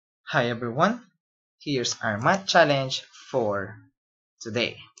Hi everyone, here's our math challenge for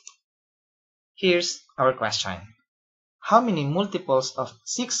today. Here's our question. How many multiples of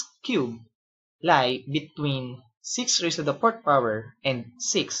 6 cubed lie between 6 raised to the 4th power and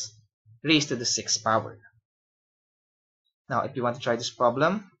 6 raised to the 6th power? Now if you want to try this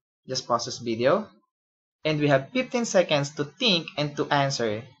problem, just pause this video and we have 15 seconds to think and to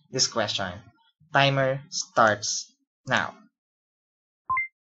answer this question. Timer starts now.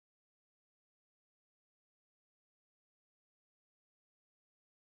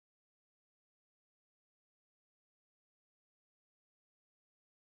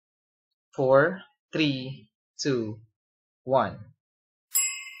 4, 3, 2, 1.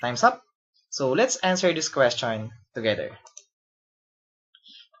 Time's up. So let's answer this question together.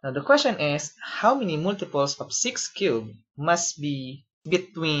 Now the question is, how many multiples of 6 cubed must be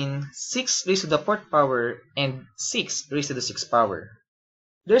between 6 raised to the 4th power and 6 raised to the 6th power?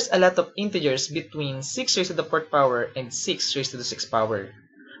 There's a lot of integers between 6 raised to the 4th power and 6 raised to the 6th power.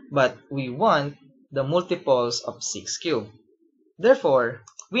 But we want the multiples of 6 cubed. Therefore,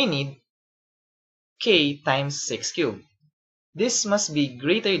 we need k times 6 cubed. This must be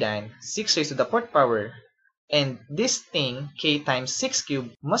greater than 6 raised to the 4th power, and this thing, k times 6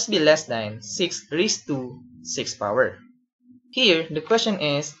 cubed, must be less than 6 raised to 6 power. Here, the question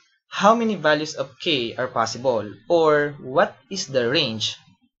is, how many values of k are possible, or what is the range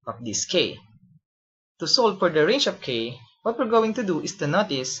of this k? To solve for the range of k, what we're going to do is to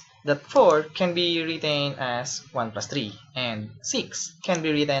notice that 4 can be written as 1 plus 3, and 6 can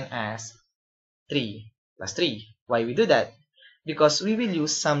be written as 3 plus 3. Why we do that? Because we will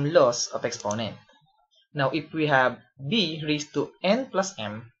use some laws of exponent. Now, if we have b raised to n plus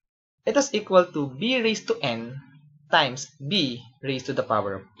m, it is equal to b raised to n times b raised to the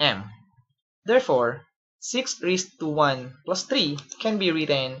power of m. Therefore, 6 raised to 1 plus 3 can be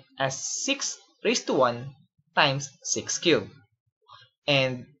written as 6 raised to 1 times 6 cubed.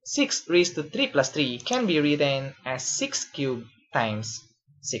 And 6 raised to 3 plus 3 can be written as 6 cubed times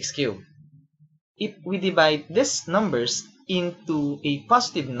 6 cubed. If we divide these numbers into a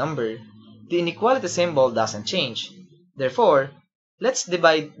positive number, the inequality symbol doesn't change. Therefore, let's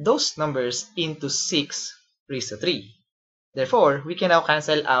divide those numbers into 6 raised to 3. Therefore, we can now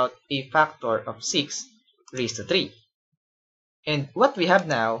cancel out a factor of 6 raised to 3. And what we have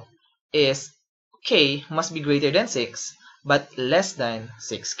now is k must be greater than 6, but less than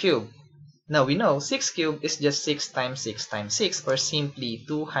 6 cubed. Now we know 6 cubed is just 6 times 6 times 6, or simply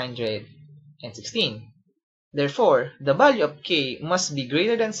 216. Therefore, the value of k must be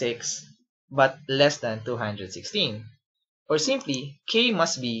greater than 6, but less than 216. Or simply, k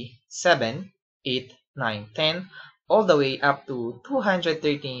must be 7, 8, 9, 10, all the way up to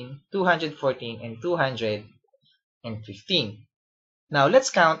 213, 214, and 215. Now,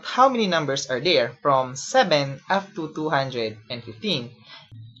 let's count how many numbers are there from 7 up to 215.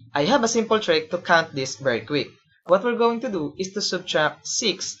 I have a simple trick to count this very quick. What we're going to do is to subtract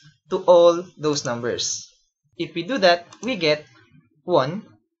 6 to all those numbers. If we do that, we get 1,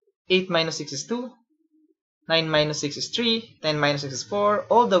 8 minus 6 is 2, 9 minus 6 is 3, 10 minus 6 is 4,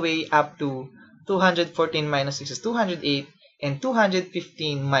 all the way up to 214 minus 6 is 208, and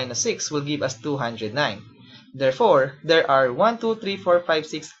 215 minus 6 will give us 209. Therefore, there are 1, 2, 3, 4, 5,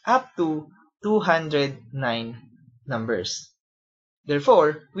 6, up to 209 numbers.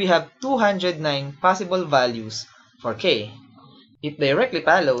 Therefore, we have 209 possible values for k. It directly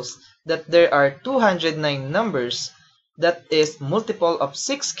follows that there are 209 numbers that is multiple of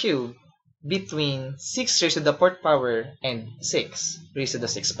 6 cubed between 6 raised to the 4th power and 6 raised to the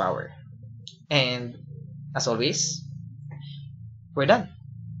 6th power. And as always, we're done.